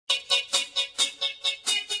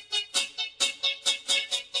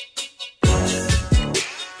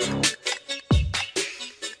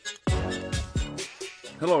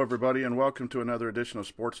Hello, everybody, and welcome to another edition of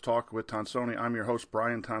Sports Talk with Tonsoni. I'm your host,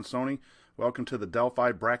 Brian Tonsoni. Welcome to the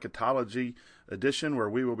Delphi Bracketology edition, where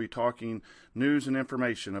we will be talking news and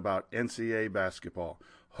information about NCAA basketball.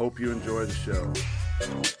 Hope you enjoy the show.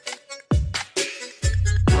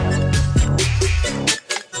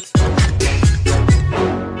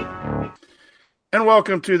 And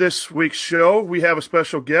welcome to this week's show. We have a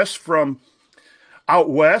special guest from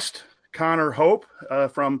out west, Connor Hope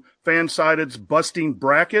from Fansided's Busting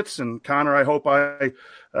Brackets. And Connor, I hope I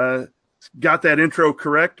got that intro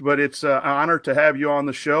correct, but it's an honor to have you on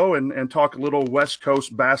the show and talk a little West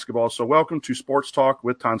Coast basketball. So welcome to Sports Talk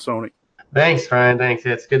with Tonsoni. Thanks, Ryan. Thanks.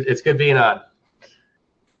 It's good being on.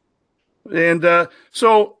 And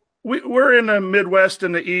so we're in the Midwest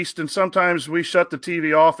and the East, and sometimes we shut the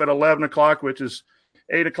TV off at 11 o'clock, which is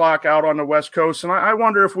 8 o'clock out on the West Coast. And I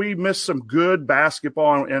wonder if we miss some good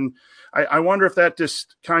basketball, and I wonder if that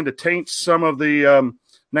just kind of taints some of the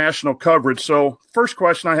national coverage. So first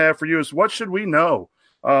question I have for you is, what should we know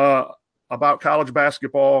about college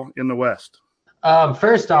basketball in the West?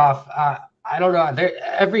 First off, I don't know.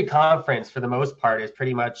 Every conference, for the most part, is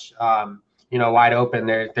pretty much wide open.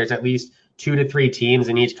 There's at least 2 to 3 teams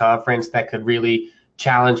in each conference that could really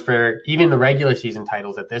challenge for even the regular season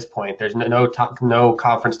titles at this point. There's no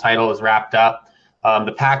conference title is wrapped up.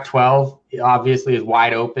 The Pac-12 obviously is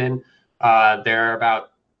wide open. There are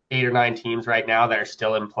about 8 or 9 teams right now that are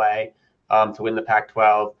still in play to win the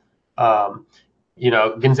Pac-12.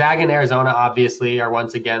 Gonzaga and Arizona obviously are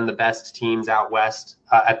once again the best teams out west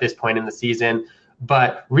at this point in the season.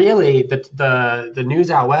 But really, the news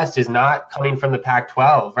out west is not coming from the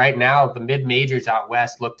Pac-12. Right now, the mid-majors out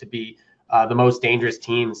west look to be the most dangerous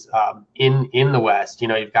teams in the West.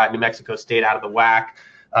 You've got New Mexico State out of the WAC.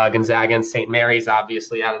 Gonzaga and St. Mary's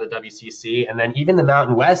obviously out of the WCC, and then even the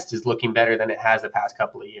Mountain West is looking better than it has the past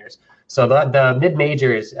couple of years. So the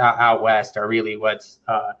mid-majors out west are really what's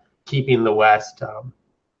keeping the West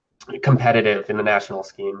competitive in the national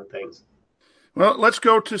scheme of things. Well, let's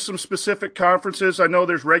go to some specific conferences. I know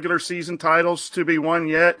there's regular season titles to be won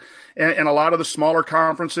yet, and a lot of the smaller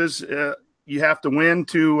conferences you have to win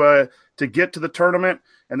to get to the tournament,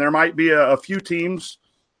 and there might be a few teams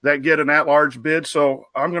that get an at-large bid. So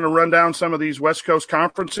I'm going to run down some of these West Coast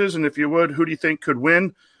conferences, and if you would, who do you think could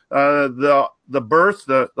win the berth,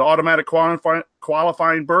 the automatic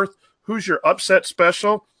qualifying berth? Who's your upset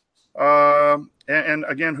special? And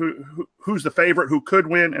again, who's the favorite, who could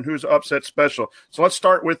win, and who's the upset special? So let's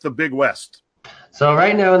start with the Big West. So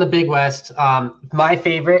right now in the Big West, my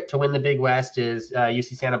favorite to win the Big West is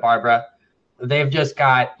UC Santa Barbara. They've just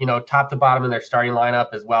got, top to bottom in their starting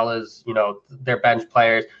lineup, as well as, their bench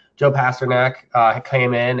players. Joe Pasternak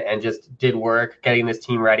came in and just did work getting this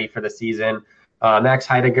team ready for the season. Max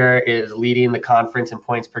Heidegger is leading the conference in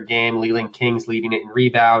points per game. Leland King's leading it in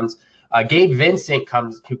rebounds. Gabe Vincent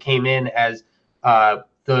who came in as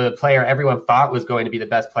the player everyone thought was going to be the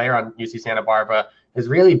best player on UC Santa Barbara, has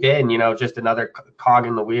really been, just another cog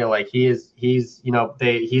in the wheel. Like he's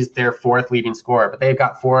their 4th leading scorer, but they've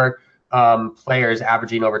got 4 players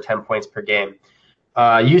averaging over 10 points per game.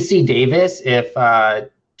 UC Davis, if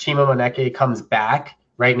Chima Moneke comes back,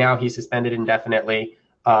 right now he's suspended indefinitely.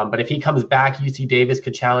 But if he comes back, UC Davis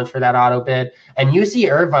could challenge for that auto bid. And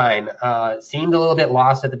UC Irvine seemed a little bit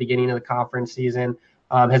lost at the beginning of the conference season,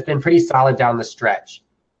 has been pretty solid down the stretch.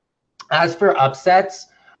 As for upsets,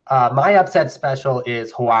 my upset special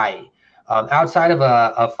is Hawaii. Outside of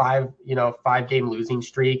a 5-game losing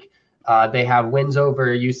streak, they have wins over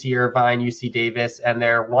UC Irvine, UC Davis, and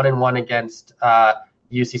they're 1-1 against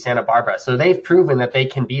UC Santa Barbara. So they've proven that they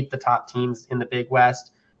can beat the top teams in the Big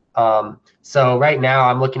West. So right now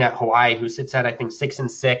I'm looking at Hawaii, who sits at, I think,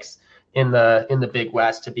 6-6 in the Big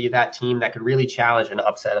West, to be that team that could really challenge and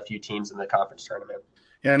upset a few teams in the conference tournament.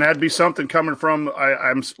 Yeah, and that'd be something coming from,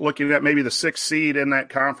 I'm looking at maybe the 6th seed in that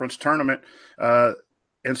conference tournament. And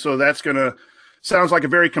so that's going to sounds like a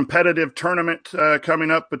very competitive tournament coming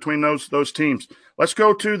up between those teams. Let's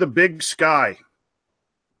go to the Big Sky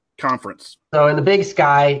Conference. So in the Big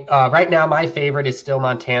Sky, right now my favorite is still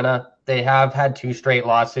Montana. They have had 2 straight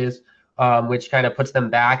losses, which kind of puts them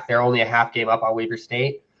back. They're only a half game up on Weber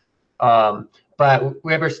State. But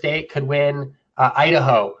Weber State could win.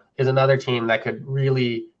 Idaho is another team that could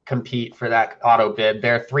really compete for that auto bid.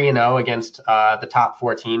 They're 3-0 against the top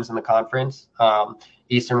 4 teams in the conference.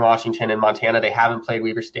 Eastern Washington and Montana, they haven't played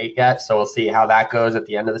Weber State yet, so we'll see how that goes at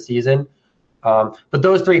the end of the season. But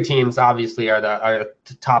those 3 teams obviously are the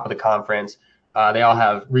top of the conference. They all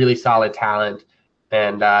have really solid talent,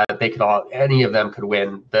 and any of them could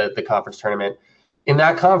win the conference tournament. In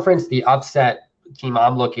that conference, the upset team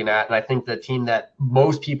I'm looking at, and I think the team that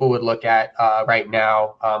most people would look at right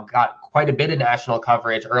now, got quite a bit of national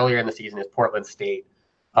coverage earlier in the season, is Portland State.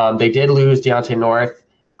 They did lose Deontay North,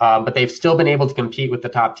 but they've still been able to compete with the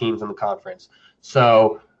top teams in the conference.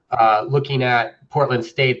 So looking at Portland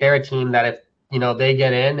State, they're a team that if they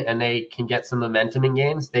get in and they can get some momentum in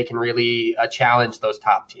games, they can really challenge those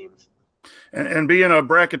top teams. And being a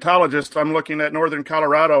bracketologist, I'm looking at Northern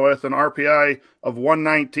Colorado with an RPI of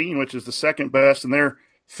 119, which is the second best, and they're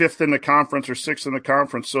fifth in the conference or sixth in the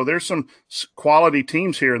conference. So there's some quality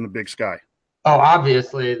teams here in the Big Sky. Oh,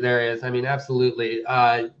 obviously there is. I mean, absolutely.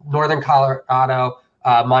 Northern Colorado,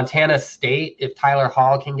 Montana State, if Tyler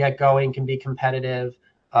Hall can get going, can be competitive.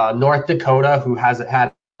 North Dakota, who has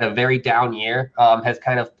had a very down year, has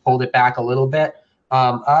kind of pulled it back a little bit.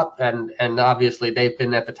 Up and obviously they've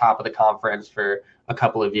been at the top of the conference for a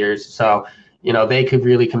couple of years, so they could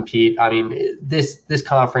really compete. I mean, this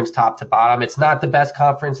conference top to bottom, it's not the best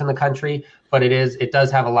conference in the country, but it does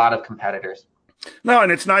have a lot of competitors. No,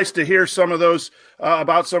 and it's nice to hear some of those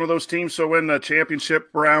about some of those teams. So when the championship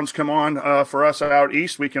rounds come on for us out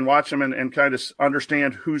east, we can watch them and kind of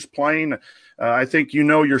understand who's playing. I think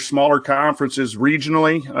your smaller conferences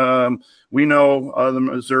regionally. We know the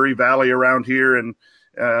Missouri Valley around here, and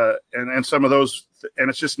some of those. And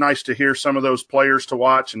it's just nice to hear some of those players to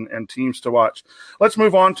watch and teams to watch. Let's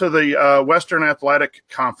move on to the Western Athletic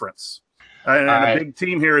Conference. And a big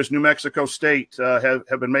team here is New Mexico State.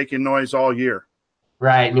 Have been making noise all year.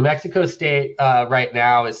 Right. New Mexico State right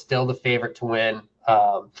now is still the favorite to win.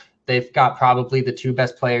 They've got probably the two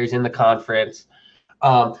best players in the conference.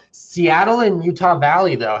 Seattle and Utah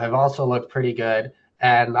Valley, though, have also looked pretty good.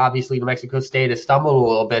 And obviously New Mexico State has stumbled a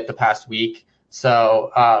little bit the past week.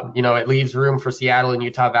 So, it leaves room for Seattle and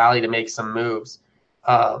Utah Valley to make some moves.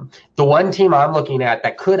 The one team I'm looking at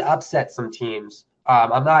that could upset some teams,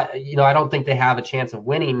 I'm not, I don't think they have a chance of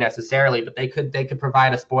winning necessarily, but they could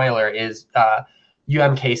provide a spoiler, is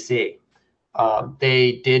UMKC.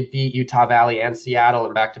 They did beat Utah Valley and Seattle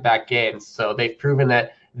in back-to-back games. So they've proven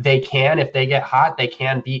that they can, if they get hot, they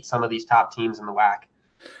can beat some of these top teams in the WAC.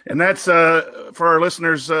 And that's for our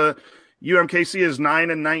listeners. UMKC is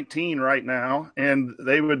 9-19 right now, and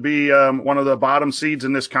they would be one of the bottom seeds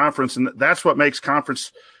in this conference. And that's what makes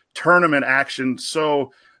conference tournament action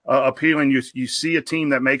so appealing. You see a team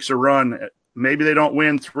that makes a run. Maybe they don't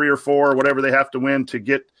win 3 or 4 or whatever they have to win to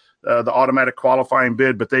get the automatic qualifying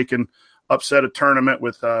bid, but they can upset a tournament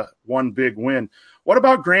with one big win. What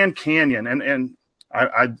about Grand Canyon? And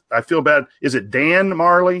I feel bad. Is it Dan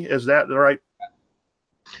Marley? Is that the right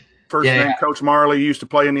first name? Yeah. Coach Marley used to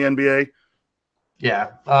play in the NBA.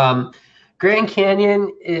 Yeah. Grand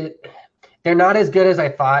Canyon, they're not as good as I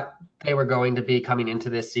thought they were going to be coming into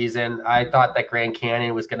this season. I thought that Grand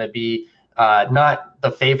Canyon was going to be not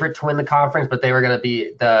the favorite to win the conference, but they were going to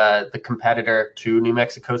be the competitor to New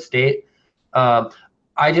Mexico State. They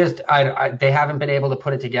haven't been able to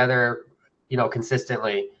put it together,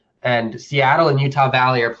 consistently. And Seattle and Utah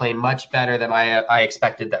Valley are playing much better than I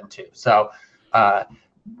expected them to. So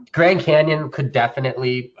Grand Canyon could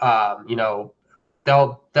definitely,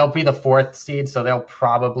 they'll be the 4th seed, so they'll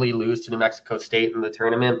probably lose to New Mexico State in the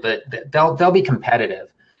tournament, but they'll be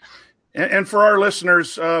competitive. And for our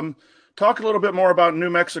listeners, talk a little bit more about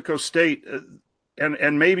New Mexico State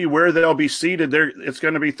and maybe where they'll be seated. There, it's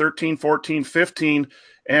going to be 13, 14, 15.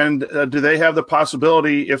 And do they have the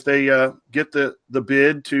possibility, if they get the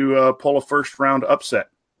bid, to pull a first round upset?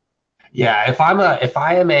 Yeah, if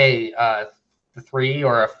I am a 3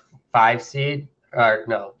 or a 5 seed, or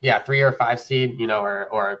no, yeah, 3 or 5 seed,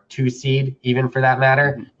 or a 2 seed, even for that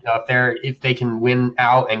matter. If they can win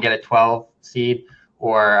out and get a 12 seed,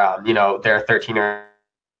 or they're a 13 or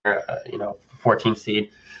 14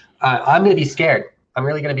 seed, I'm going to be scared. I'm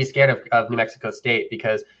really going to be scared of New Mexico State,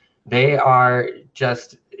 because they are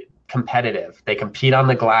just competitive. They compete on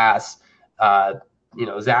the glass.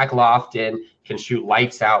 Zach Lofton can shoot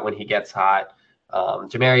lights out when he gets hot.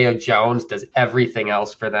 Jamario Jones does everything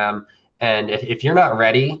else for them. And if you're not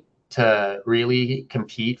ready to really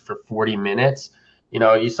compete for 40 minutes,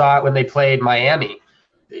 you saw it when they played Miami.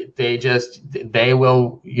 They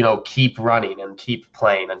will, keep running and keep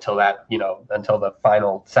playing until the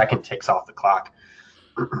final second ticks off the clock.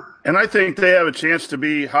 And I think they have a chance to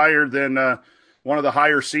be higher than one of the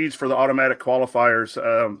higher seeds for the automatic qualifiers.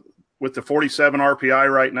 With the 47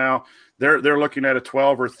 RPI right now, they're looking at a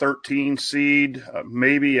 12 or 13 seed,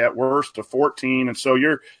 maybe at worst a 14. And so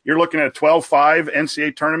you're looking at a 12-5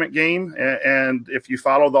 NCAA tournament game. And if you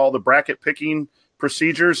followed all the bracket picking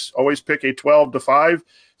procedures, always pick a 12-5.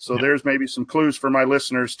 So there's maybe some clues for my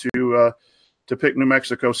listeners to to pick New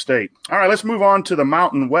Mexico State. All right, let's move on to the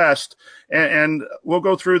Mountain West, and we'll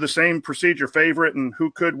go through the same procedure, favorite and who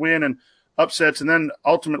could win and upsets, and then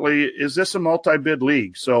ultimately, is this a multi-bid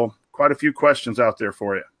league? So quite a few questions out there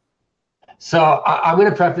for you. So I'm going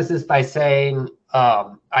to preface this by saying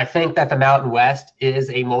I think that the Mountain West is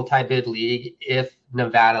a multi-bid league if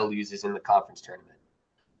Nevada loses in the conference tournament.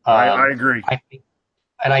 I agree.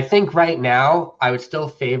 I think right now I would still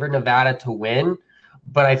favor Nevada to win,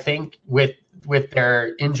 but I think with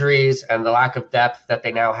their injuries and the lack of depth that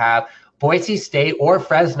they now have, Boise State or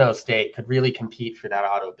Fresno State could really compete for that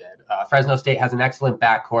auto bid. Fresno State has an excellent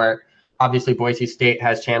backcourt. Obviously, Boise State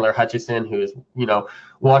has Chandler Hutchison, who is,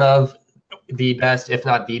 one of the best, if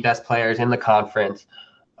not the best players in the conference.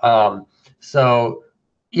 I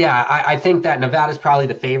think that Nevada's probably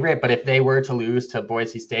the favorite, but if they were to lose to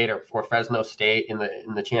Boise State or Fresno State in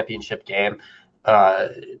the championship game,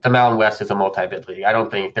 the Mountain West is a multi-bid league. I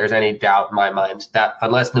don't think there's any doubt in my mind that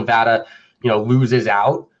unless Nevada, loses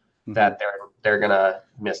out, that they're gonna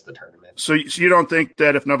miss the tournament. So you don't think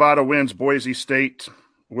that if Nevada wins, Boise State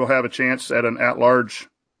will have a chance at an at-large?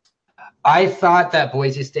 I thought that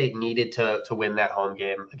Boise State needed to win that home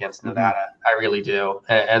game against Nevada. I really do.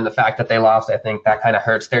 And the fact that they lost, I think that kind of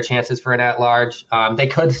hurts their chances for an at-large. They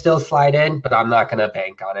could still slide in, but I'm not going to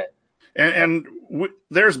bank on it. And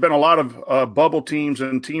there's been a lot of bubble teams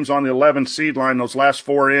and teams on the 11 seed line, those last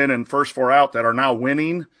four in and first four out, that are now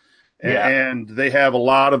winning. Yeah. And they have a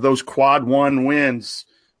lot of those quad one wins,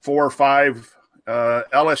 4 or 5.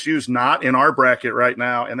 LSU's not in our bracket right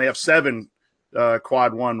now, and they have 7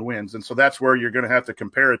 quad one wins. And so that's where you're going to have to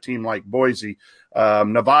compare a team like Boise.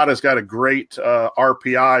 Nevada's got a great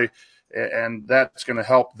RPI, and that's going to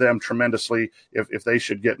help them tremendously if they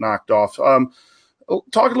should get knocked off.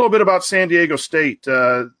 Talk a little bit about San Diego State.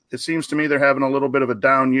 It seems to me they're having a little bit of a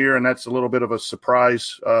down year, and that's a little bit of a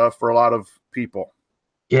surprise for a lot of people.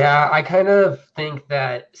 Yeah, I kind of think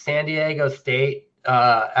that San Diego State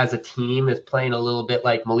as a team is playing a little bit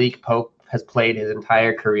like Malik Pope has played his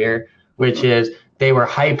entire career, which is they were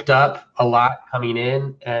hyped up a lot coming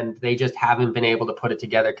in, and they just haven't been able to put it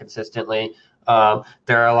together consistently.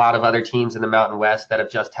 There are a lot of other teams in the Mountain West that have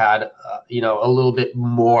just had, a little bit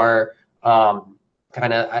more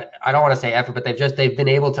I don't want to say effort, but they've been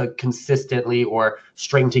able to consistently or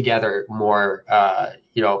string together more,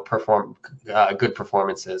 perform good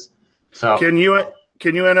performances. So can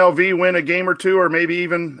UNLV win a game or two, or maybe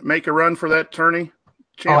even make a run for that tourney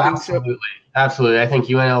championship? Oh, absolutely. I think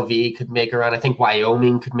UNLV could make a run. I think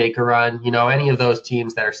Wyoming could make a run. Any of those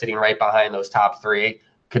teams that are sitting right behind those top 3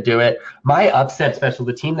 could do it. My upset special,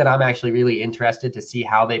 the team that I'm actually really interested to see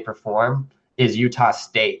how they perform, is Utah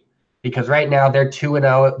State. Because right now they're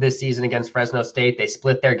 2-0 this season against Fresno State. They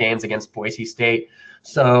split their games against Boise State.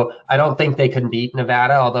 So I don't think they can beat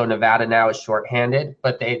Nevada, although Nevada now is shorthanded.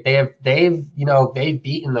 But they've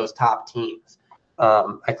beaten those top teams.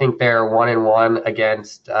 I think they're 1-1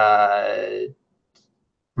 against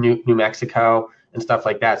New Mexico and stuff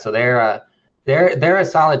like that. So they're a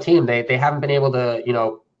solid team. They haven't been able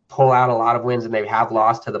to pull out a lot of wins, and they have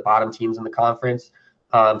lost to the bottom teams in the conference,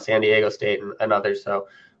 San Diego State and others. So.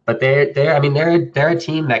 But they're a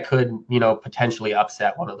team that could, potentially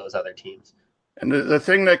upset one of those other teams. And the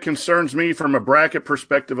thing that concerns me from a bracket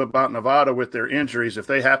perspective about Nevada with their injuries, if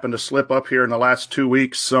they happen to slip up here in the last 2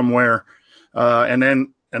 weeks somewhere, and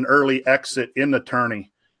then an early exit in the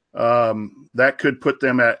tourney, that could put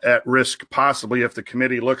them at risk possibly if the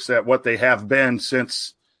committee looks at what they have been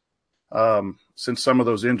since some of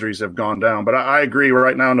those injuries have gone down. But I agree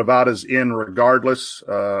right now Nevada's in regardless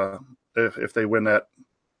if they win that.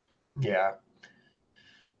 Yeah.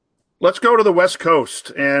 Let's go to the West Coast,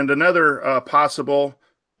 and another possible,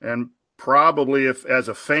 and probably if as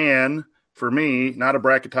a fan, for me, not a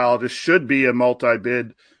bracketologist, should be a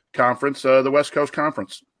multi-bid conference, the West Coast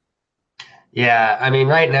Conference. Yeah,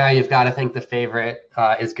 right now you've got to think the favorite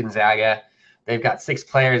is Gonzaga. They've got 6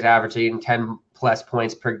 players averaging 10-plus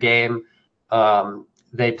points per game.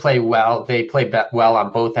 They play well. They play well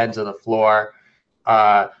on both ends of the floor.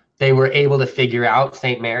 They were able to figure out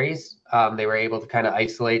St. Mary's. They were able to kind of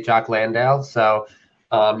isolate Jock Landale. So,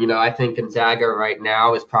 I think Gonzaga right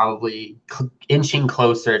now is probably inching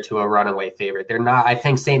closer to a runaway favorite. They're not. I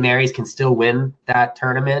think St. Mary's can still win that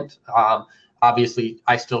tournament. Obviously,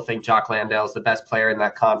 I still think Jock Landale is the best player in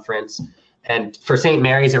that conference. And for St.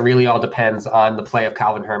 Mary's, it really all depends on the play of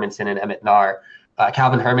Calvin Hermanson and Emmett Naar.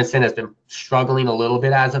 Calvin Hermanson has been struggling a little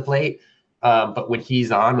bit as of late. But when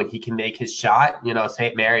he's on, when he can make his shot,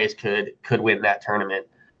 St. Mary's could win that tournament.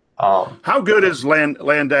 How good is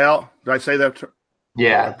Landale? Did I say that?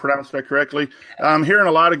 Yeah. Pronounced that correctly. I'm hearing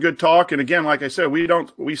a lot of good talk, and again, like I said,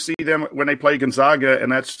 we see them when they play Gonzaga,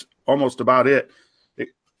 and that's almost about it.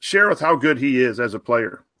 Share with how good he is as a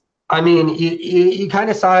player. I mean, you kind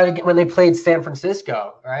of saw it when they played San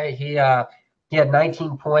Francisco, right? He had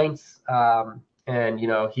 19 points, and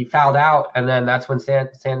he fouled out, and then that's when San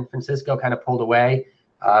Francisco kind of pulled away,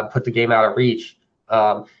 put the game out of reach.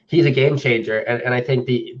 He's a game changer, and I think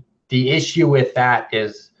the issue with that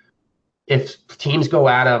is if teams go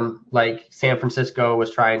at him like San Francisco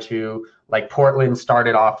was trying to, like Portland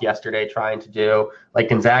started off yesterday trying to do, like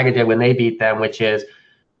Gonzaga did when they beat them, which is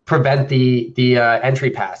prevent the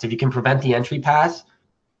entry pass. If you can prevent the entry pass,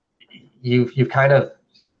 you've kind of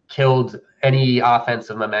killed any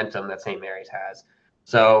offensive momentum that St. Mary's has.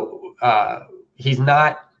 So he's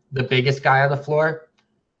not the biggest guy on the floor.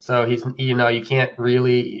 So he's you can't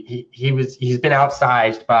really he's been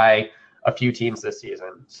outsized by a few teams this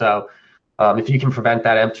season. So if you can prevent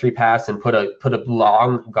that entry pass and put a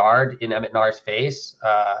long guard in Emmett Nar's face,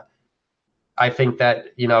 I think that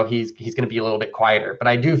he's going to be a little bit quieter. But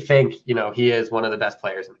I do think he is one of the best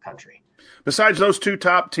players in the country. Besides those two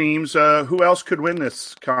top teams, who else could win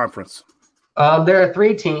this conference? There are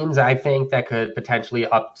three teams I think that could potentially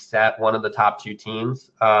upset one of the top two teams.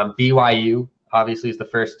 BYU obviously is the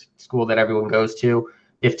first school that everyone goes to.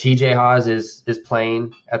 If TJ Haws is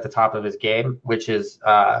playing at the top of his game, which is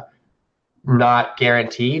not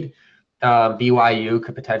guaranteed, BYU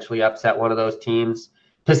could potentially upset one of those teams.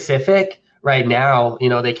 Pacific right now,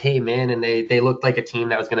 they came in and they looked like a team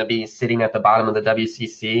that was going to be sitting at the bottom of the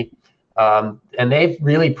WCC, and they've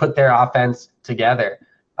really put their offense together.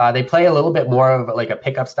 They play a little bit more of like a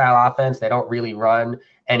pickup style offense. They don't really run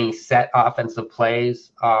any set offensive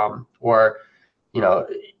plays, or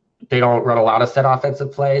they don't run a lot of set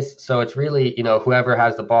offensive plays. So it's really whoever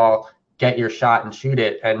has the ball, get your shot and shoot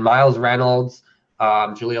it. And Miles Reynolds,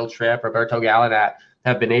 Jaleel Tripp, Roberto Gallinat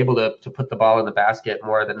have been able to put the ball in the basket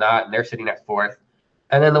more than not, and they're sitting at fourth.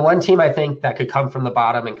 And then the one team I think that could come from the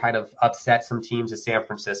bottom and kind of upset some teams is San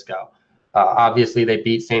Francisco. Obviously, they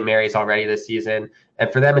beat St. Mary's already this season,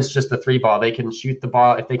 and for them, it's just the three ball. They can shoot the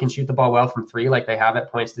ball. If they can shoot the ball well from three, like they have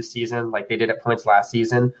at points this season, like they did at points last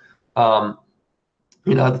season,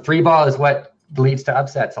 the three ball is what leads to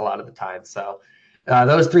upsets a lot of the time. So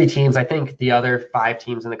those three teams, I think the other five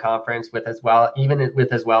teams in the conference as well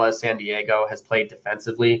as San Diego has played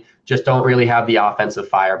defensively, just don't really have the offensive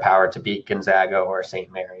firepower to beat Gonzaga or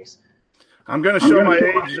St. Mary's. I'm going to show my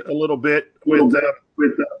age a little bit with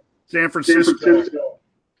San Francisco.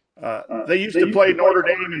 They used to play Notre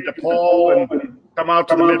Dame and DePaul and come out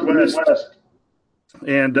to the Midwest.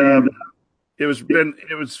 And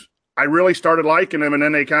I really started liking them, and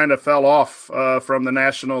then they kind of fell off from the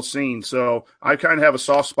national scene. So I kind of have a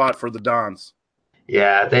soft spot for the Dons.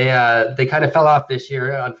 Yeah, they kind of fell off this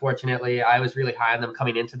year, unfortunately. I was really high on them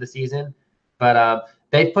coming into the season, but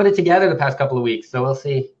they've put it together the past couple of weeks. So we'll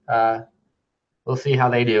see. We'll see how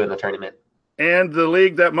they do in the tournament. And the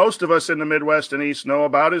league that most of us in the Midwest and East know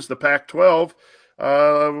about is the Pac-12.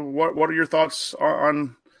 What are your thoughts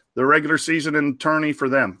on the regular season and tourney for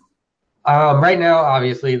them? Right now,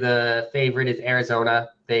 obviously, the favorite is Arizona.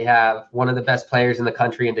 They have one of the best players in the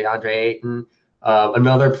country in DeAndre Ayton.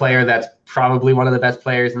 Another player that's probably one of the best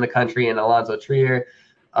players in the country in Alonzo Trier.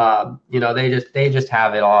 They just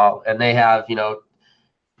have it all, and they have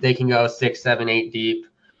they can go 6, 7, 8 deep.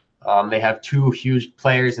 They have two huge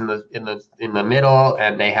players in the middle,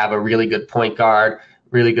 and they have a really good point guard,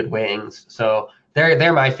 really good wings. So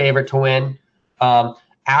they're my favorite to win.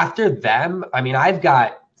 After them, I mean, I've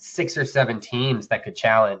got 6 or 7 teams that could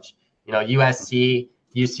challenge. USC,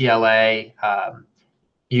 UCLA,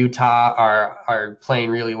 Utah are playing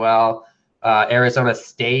really well. Arizona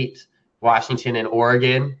State, Washington, and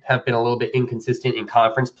Oregon have been a little bit inconsistent in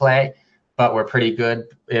conference play, but we're pretty good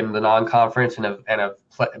in the non-conference and have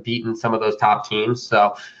beaten some of those top teams.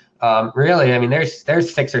 So really, I mean, there's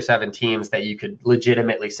 6 or 7 teams that you could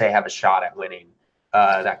legitimately say have a shot at winning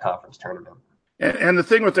that conference tournament. And the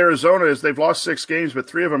thing with Arizona is they've lost 6 games, but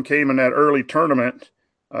 3 of them came in that early tournament.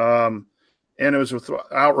 And it was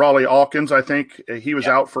without Raleigh Alkins. I think he was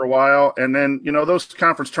out for a while. And then, those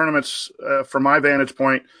conference tournaments, from my vantage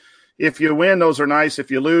point, if you win, those are nice. If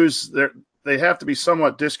you lose, they have to be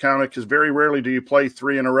somewhat discounted because very rarely do you play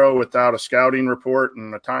 3 in a row without a scouting report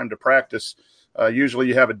and a time to practice. Usually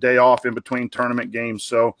you have a day off in between tournament games.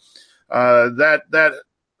 So that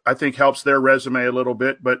I think helps their resume a little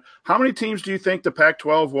bit. But how many teams do you think the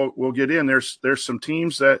Pac-12 will get in? There's some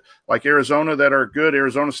teams that like Arizona that are good.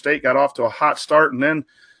 Arizona State got off to a hot start, and then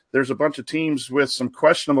there's a bunch of teams with some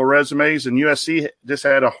questionable resumes, and USC just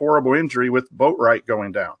had a horrible injury with Boatwright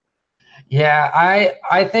going down. Yeah,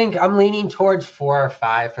 I think I'm leaning towards 4 or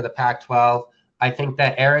 5 for the Pac-12. I think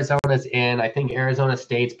that Arizona's in. I think Arizona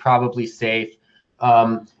State's probably safe.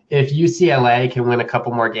 If UCLA can win a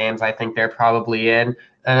couple more games, I think they're probably in. And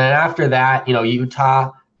then after that,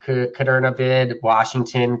 Utah could earn a bid.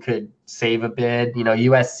 Washington could save a bid.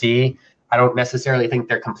 USC, I don't necessarily think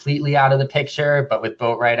they're completely out of the picture, but with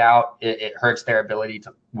Boatwright out, it hurts their ability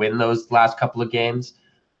to win those last couple of games.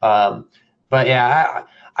 But yeah,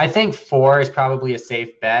 I think 4 is probably a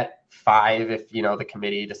safe bet. 5, if the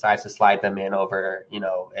committee decides to slide them in over an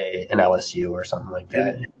LSU or something like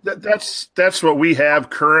that. And that's what we have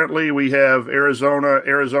currently. We have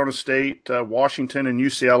Arizona State, Washington, and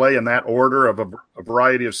UCLA in that order of a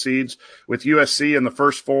variety of seeds, with USC in the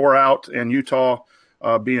first 4 out and Utah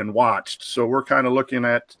being watched. So we're kind of looking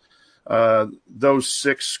at those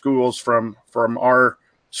 6 schools from our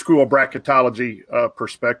school bracketology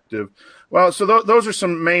perspective. Well, so those are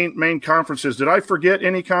some main conferences. Did I forget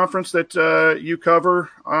any conference that you cover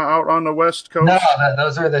out on the West Coast? No,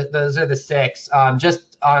 those are the 6.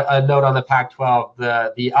 Just a note on the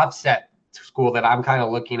Pac-12. The upset school that I'm kind of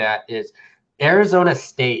looking at is Arizona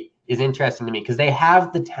State. Is interesting to me because they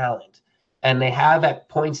have the talent, and they have at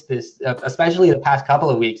points especially the past couple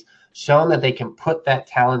of weeks, shown that they can put that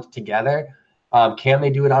talent together. Can they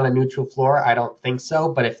do it on a neutral floor? I don't think so.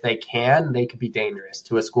 But if they can, they could be dangerous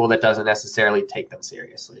to a school that doesn't necessarily take them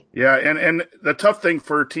seriously. Yeah, and the tough thing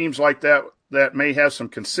for teams like that may have some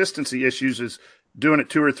consistency issues is doing it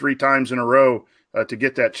 2 or 3 times in a row to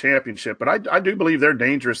get that championship. But I do believe they're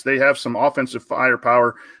dangerous. They have some offensive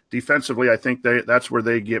firepower. Defensively, I think that's where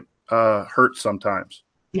they get hurt sometimes.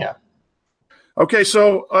 Yeah. Okay,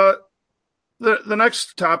 so the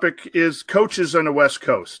next topic is coaches on the West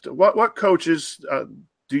Coast. What coaches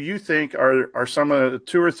do you think are some of the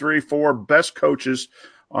 2 or 3, 4 best coaches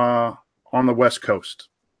on the West Coast?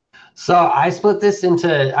 So I split these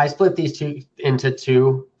two into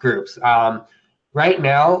 2 groups. Right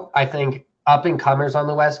now, I think up and comers on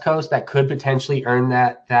the West Coast that could potentially earn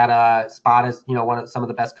that spot as some of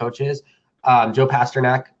the best coaches. Joe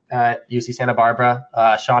Pasternak at UC Santa Barbara,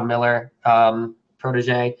 Sean Miller,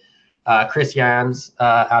 protege. Chris Jans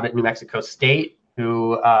out at New Mexico State,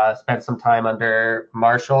 who spent some time under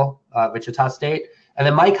Marshall, Wichita State, and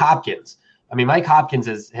then Mike Hopkins. I mean, Mike Hopkins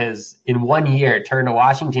has in 1 year turned a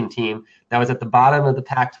Washington team that was at the bottom of the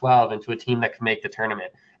Pac-12 into a team that can make the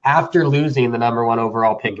tournament after losing the number 1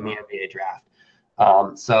 overall pick in the NBA draft.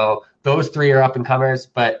 So those 3 are up and comers,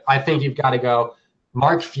 but I think you've got to go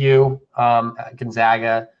Mark Few at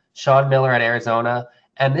Gonzaga, Sean Miller at Arizona.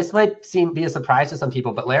 And this might be a surprise to some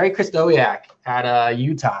people, but Larry Krystkowiak at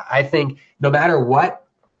Utah, I think no matter what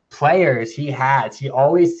players he has, he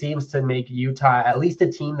always seems to make Utah at least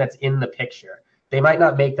a team that's in the picture. They might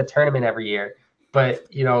not make the tournament every year, but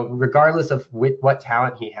regardless of what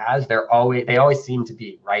talent he has, they always seem to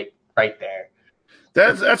be right there.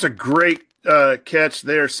 That's a great catch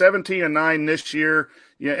there. 17-9 this year,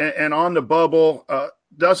 and on the bubble.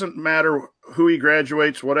 Doesn't matter who he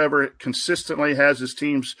graduates, whatever, consistently has his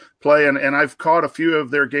teams play. And I've caught a few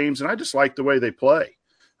of their games, and I just like the way they play.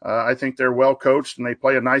 I think they're well coached, and they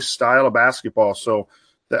play a nice style of basketball. So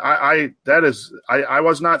I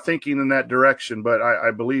was not thinking in that direction, but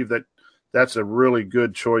I believe that's a really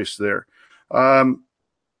good choice there.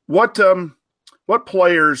 What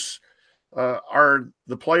players are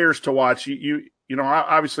the players to watch?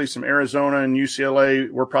 Obviously some Arizona and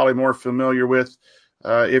UCLA we're probably more familiar with.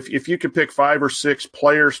 If you could pick 5 or 6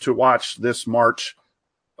 players to watch this March,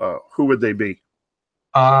 who would they be?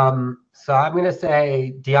 So I'm going to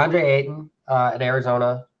say DeAndre Ayton at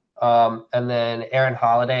Arizona, and then Aaron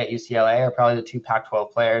Holiday at UCLA are probably the 2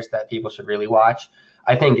 Pac-12 players that people should really watch.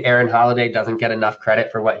 I think Aaron Holiday doesn't get enough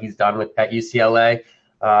credit for what he's done at UCLA.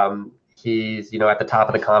 He's at the top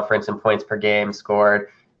of the conference in points per game scored.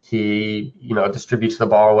 He distributes the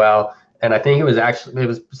ball well. And I think it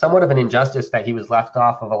was somewhat of an injustice that he was left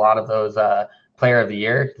off of a lot of those player of the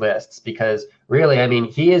year lists, because really, I mean,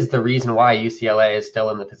 he is the reason why UCLA is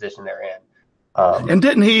still in the position they're in. And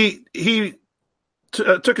didn't he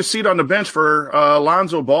took a seat on the bench for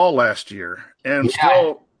Lonzo Ball last year and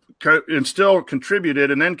still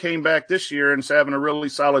contributed, and then came back this year and is having a really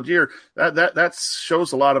solid year. That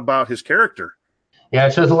shows a lot about his character. Yeah,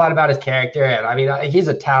 it shows a lot about his character. And I mean, he's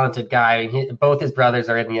a talented guy. Both his brothers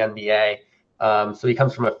are in the NBA. So he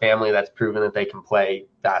comes from a family that's proven that they can play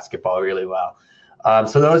basketball really well.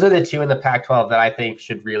 So those are the 2 in the Pac-12 that I think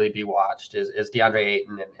should really be watched is DeAndre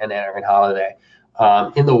Ayton and Aaron Holiday.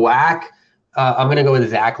 In the WAC, I'm going to go with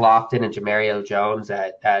Zach Lofton and Jamario Jones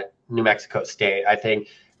at New Mexico State. I think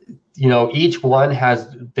each one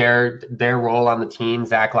has their role on the team.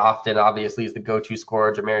 Zach Lofton obviously is the go-to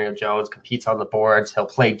scorer. Jamario Jones competes on the boards. He'll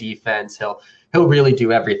play defense. He'll really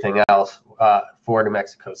do everything else for New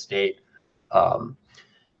Mexico State. And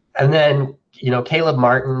then, Caleb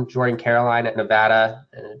Martin, Jordan Caroline at Nevada,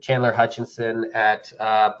 Chandler Hutchinson at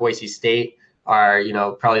Boise State are,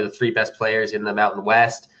 probably the three best players in the Mountain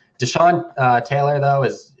West. Deshaun Taylor, though,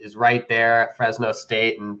 is right there at Fresno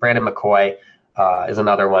State, and Brandon McCoy is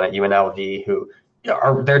another one at UNLV who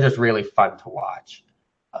they're just really fun to watch.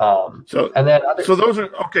 So those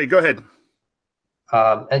are okay. Go ahead.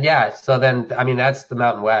 So then, that's the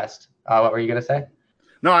Mountain West. What were you gonna say?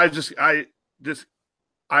 No, I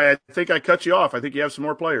think I cut you off. I think you have some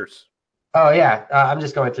more players. Oh yeah, I'm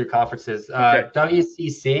just going through conferences. Okay.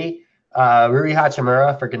 WCC, Rui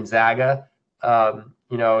Hachimura for Gonzaga.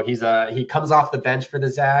 He comes off the bench for the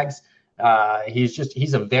Zags.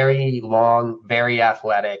 He's a very long, very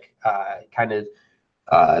athletic, kind of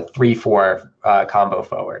 3-4 combo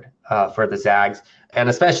forward for the Zags. And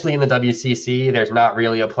especially in the WCC, there's not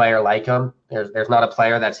really a player like him. There's not a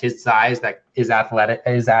player that's his size that is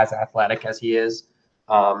as athletic as he is.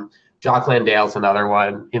 Jock Landale's another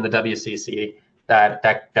one in the WCC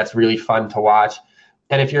that's really fun to watch.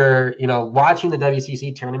 And if you're watching the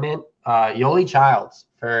WCC tournament, Yoli Childs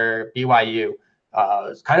for BYU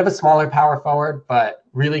is kind of a smaller power forward, but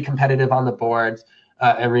really competitive on the boards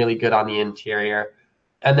and really good on the interior.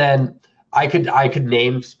 And then I could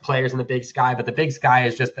name players in the Big Sky, but the Big Sky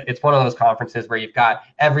is it's one of those conferences where you've got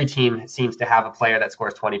every team seems to have a player that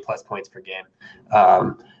scores 20 plus points per game.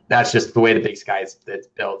 That's just the way the Big Sky is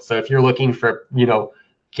built. So if you're looking for,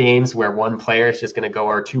 games where one player is just going to go,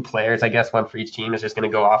 or two players, I guess, one for each team is just going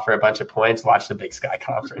to go off for a bunch of points, watch the Big Sky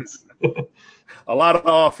Conference. A lot of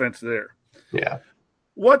offense there. Yeah.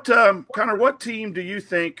 What Connor? What team do you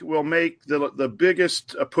think will make the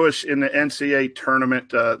biggest push in the NCAA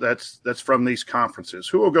tournament? That's from these conferences.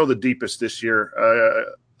 Who will go the deepest this year?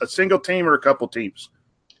 A single team or a couple teams?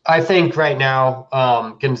 I think right now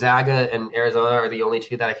Gonzaga and Arizona are the only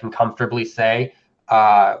two that I can comfortably say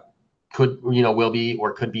will be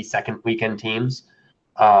or could be second weekend teams.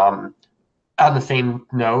 On the same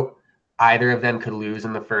note, either of them could lose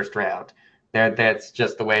in the first round. That's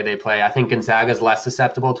just the way they play. I think Gonzaga is less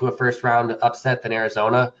susceptible to a first round upset than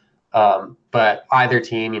Arizona. But either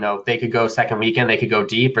team, they could go second weekend, they could go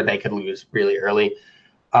deep, or they could lose really early.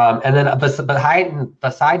 And then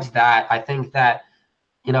besides that, I think that,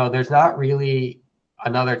 there's not really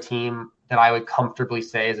another team that I would comfortably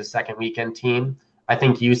say is a second weekend team. I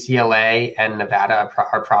think UCLA and Nevada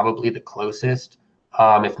are probably the closest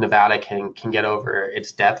if Nevada can get over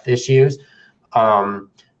its depth issues.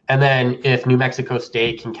 And then if New Mexico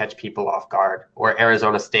State can catch people off guard, or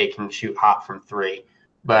Arizona State can shoot hot from three.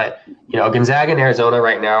 But, Gonzaga and Arizona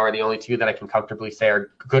right now are the only two that I can comfortably say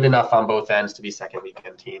are good enough on both ends to be second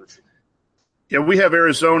weekend teams. Yeah, we have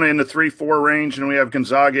Arizona in the 3-4 range, and we have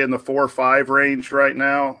Gonzaga in the 4-5 range right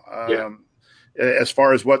now. As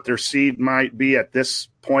far as what their seed might be at this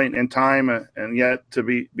point in time, and yet to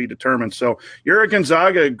be determined. So you're a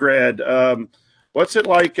Gonzaga grad. What's it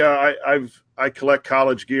like? I collect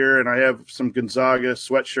college gear, and I have some Gonzaga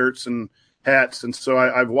sweatshirts and hats, and so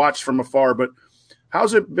I've watched from afar. But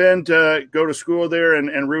how's it been to go to school there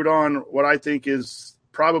and root on what I think is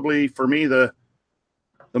probably, for me, the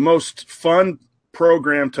most fun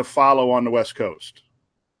program to follow on the West Coast?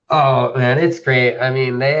 Oh, man, it's great. I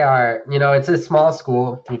mean, they are, it's a small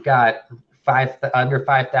school. You've got under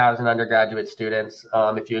 5,000 undergraduate students.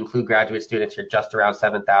 If you include graduate students, you're just around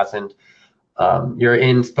 7,000. You're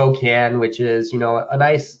in Spokane, which is, a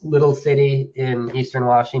nice little city in Eastern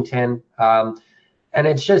Washington. And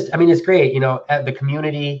it's just, it's great. The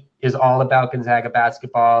community is all about Gonzaga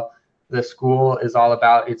basketball. The school is all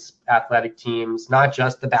about its athletic teams, not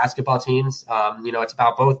just the basketball teams. It's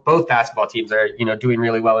about both basketball teams are, doing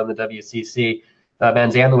really well in the WCC, the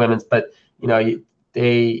men's and the women's. But,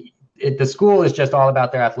 the school is just all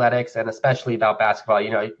about their athletics, and especially about basketball.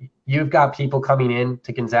 You've got people coming in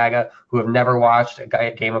to Gonzaga who have never watched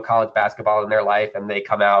a game of college basketball in their life, and they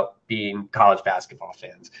come out being college basketball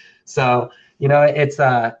fans. So, it's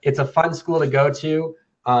a fun school to go to.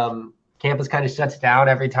 Campus kind of shuts down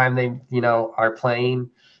every time they, are playing.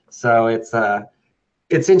 So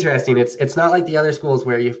it's interesting. It's not like the other schools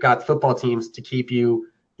where you've got football teams to keep you,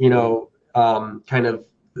 kind of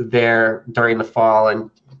there during the fall,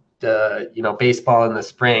 and baseball in the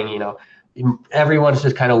spring. Everyone's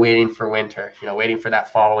just kind of waiting for winter, waiting for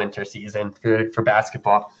that fall winter season for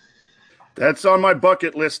basketball. That's on my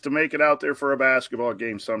bucket list to make it out there for a basketball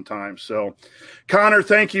game sometime. So, Connor,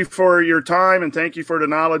 thank you for your time and thank you for the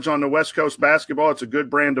knowledge on the West Coast basketball. It's a good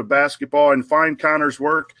brand of basketball. And find Connor's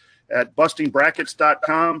work at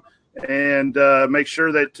bustingbrackets.com and make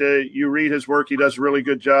sure that you read his work. He does a really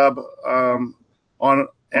good job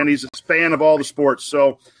and he's a fan of all the sports.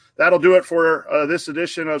 So that'll do it for this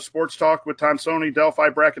edition of Sports Talk with Tonsoni, Delphi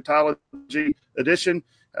Bracketology edition.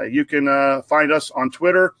 You can find us on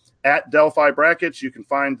Twitter at Delphi Brackets. You can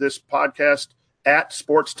find this podcast at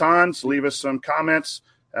Sports Tons. Leave us some comments.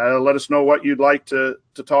 Let us know what you'd like to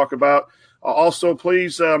talk about. Also,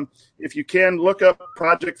 please, if you can, look up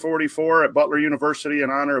Project 44 at Butler University in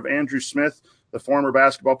honor of Andrew Smith, the former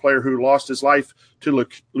basketball player who lost his life to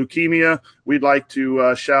leukemia. We'd like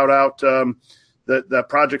to shout out the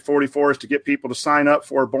Project 44 is to get people to sign up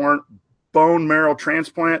for bone marrow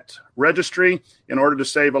transplant registry in order to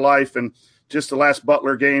save a life. And just the last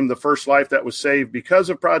Butler game, the first life that was saved because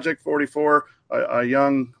of Project 44, a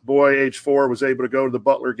young boy, age 4, was able to go to the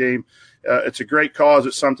Butler game. It's a great cause.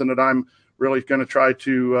 It's something that I'm really going to try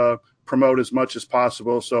to promote as much as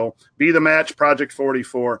possible. So be the match, Project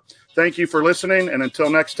 44. Thank you for listening, and until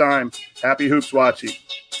next time, happy hoops watching.